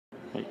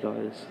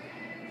guys,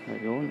 how you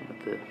going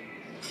at the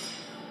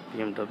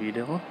BMW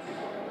dealer?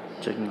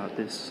 Checking out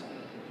this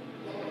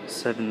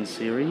 7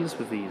 Series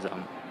with these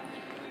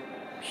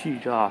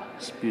huge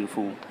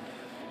beautiful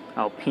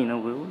Alpina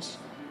wheels.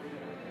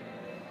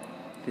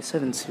 The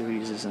 7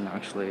 Series isn't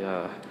actually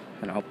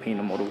an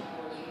Alpina model,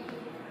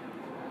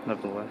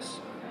 nevertheless.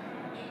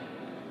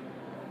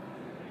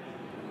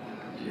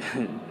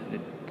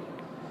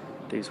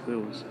 These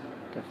wheels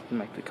definitely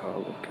make the car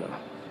look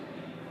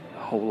a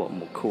whole lot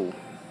more cool,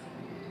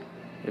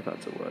 if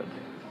that's a word.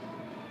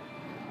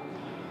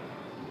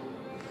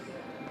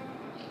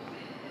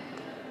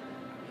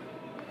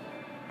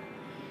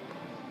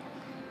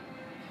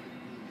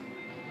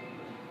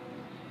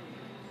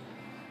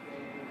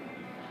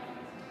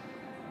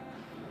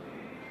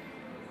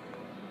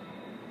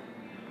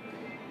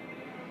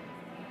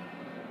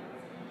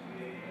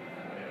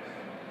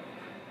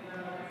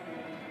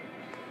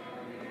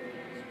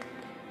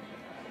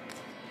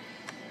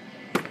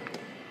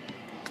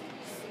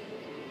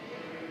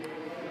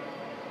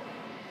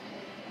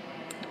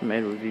 I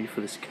made a review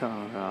for this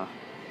car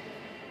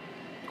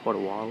quite a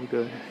while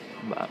ago,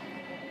 but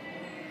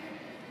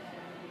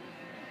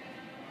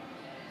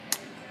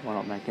why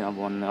not make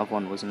another one? The other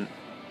one wasn't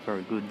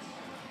very good.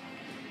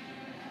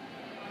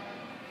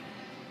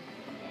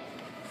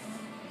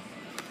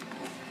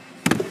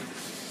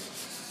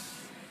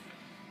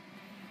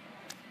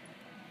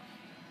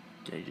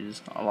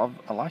 Gauges.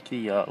 I like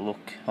the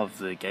look of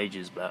the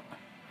gauges, but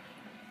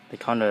they're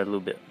kind of a little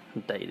bit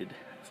dated,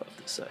 if I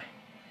have to say.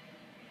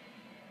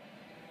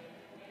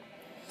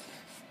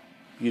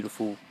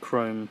 Beautiful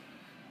chrome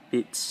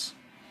bits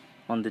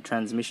on the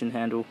transmission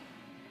handle.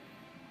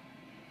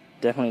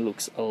 Definitely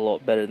looks a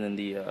lot better than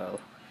the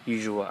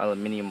usual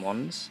aluminium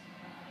ones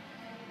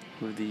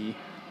with the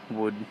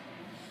wood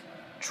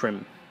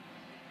trim.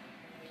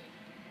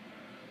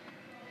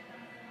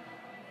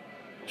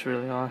 It's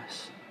really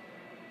nice,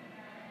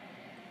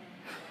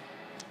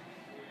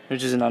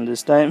 which is an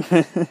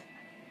understatement.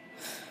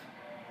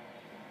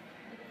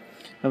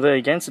 Although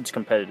against its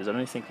competitors, I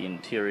don't think the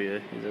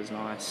interior is as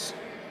nice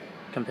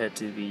compared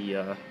to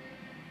the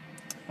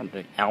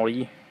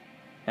Audi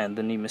and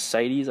the new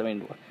Mercedes. I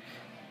mean,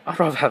 I'd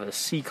rather have a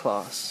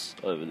C-Class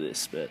over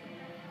this, but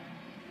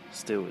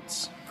still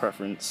it's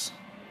preference.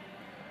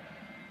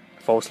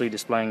 Falsely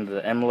displaying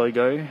the M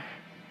logo.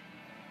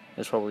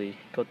 It's probably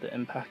got the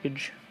M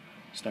package,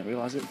 just don't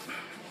realise it.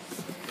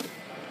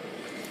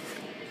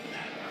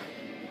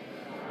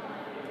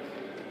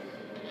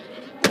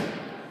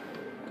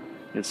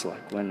 It's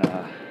like when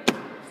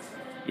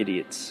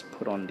idiots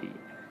put on the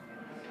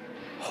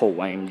whole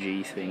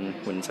AMG thing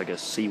when it's like a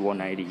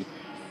C180, and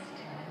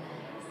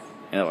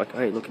they're like,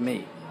 "Hey, look at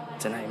me,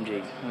 it's an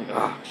AMG." I'm like,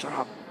 "Ah, oh, shut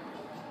up,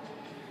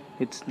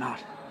 it's not."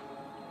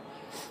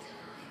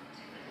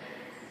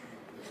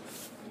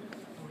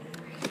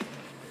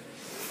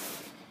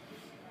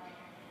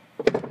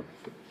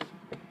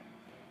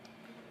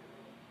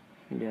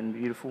 Again,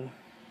 beautiful.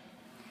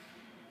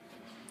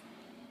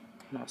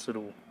 Nice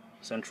little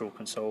central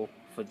console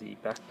for the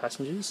back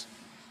passengers.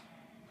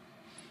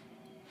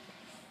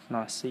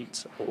 Nice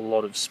seats, a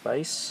lot of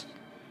space.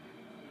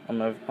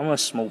 I'm a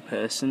small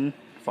person,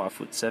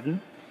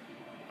 5'7",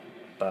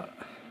 but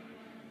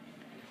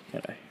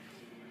you know,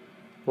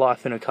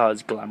 life in a car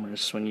is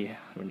glamorous when you're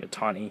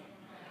tiny.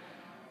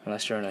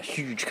 Unless you're in a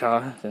huge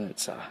car, then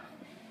it's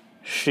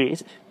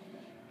shit.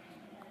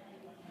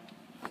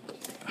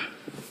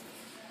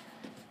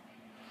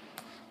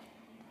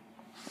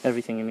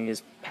 Everything in here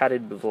is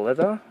padded with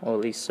leather, or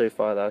at least so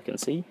far that I can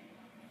see.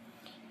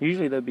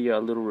 Usually there'll be a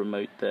little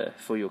remote there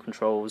for your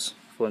controls,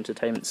 for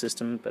entertainment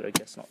system, but I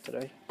guess not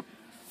today.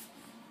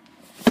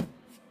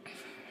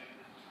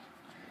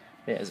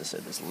 Yeah, as I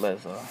said, there's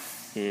leather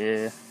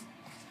here.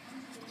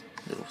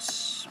 Little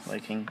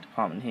smoking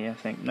department here, I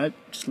think. Nope,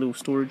 just a little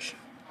storage.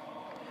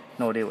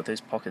 No idea what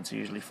those pockets are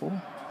usually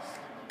for.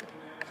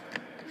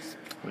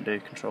 Window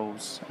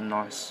controls and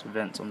nice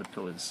vents on the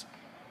pillars.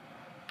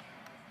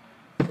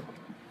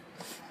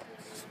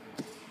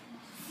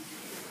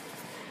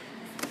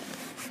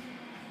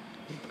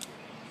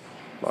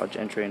 Large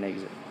entry and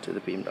exit to the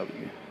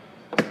BMW.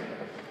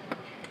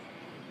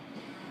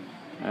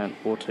 And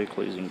auto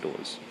closing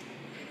doors.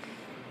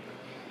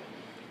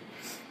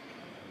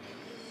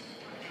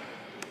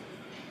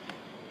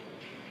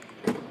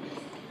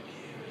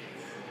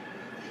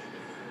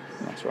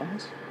 Nice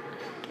rise.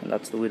 And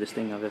that's the weirdest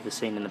thing I've ever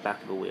seen in the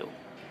back of a wheel.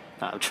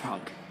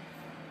 Trunk.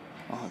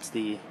 It's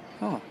the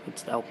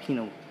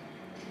Alpina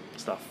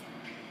stuff.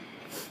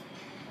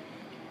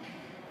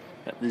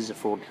 Yep, this is a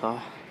Ford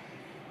car.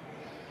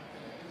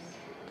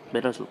 It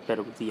does look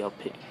better with the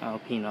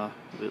Alpina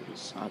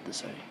wheels, I have to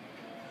say.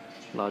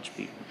 Large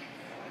view.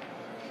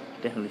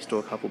 Definitely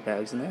store a couple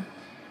bags in there.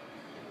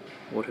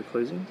 Auto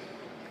closing.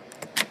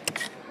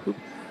 Oop.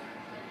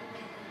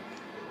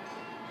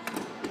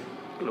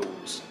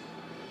 Glows.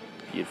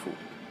 Beautiful.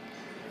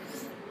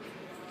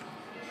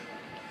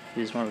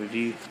 Here's my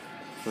review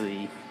for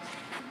the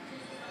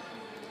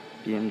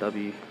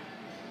BMW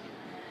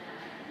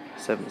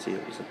 7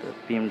 Series at the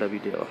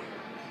BMW dealer.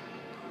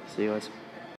 See you guys.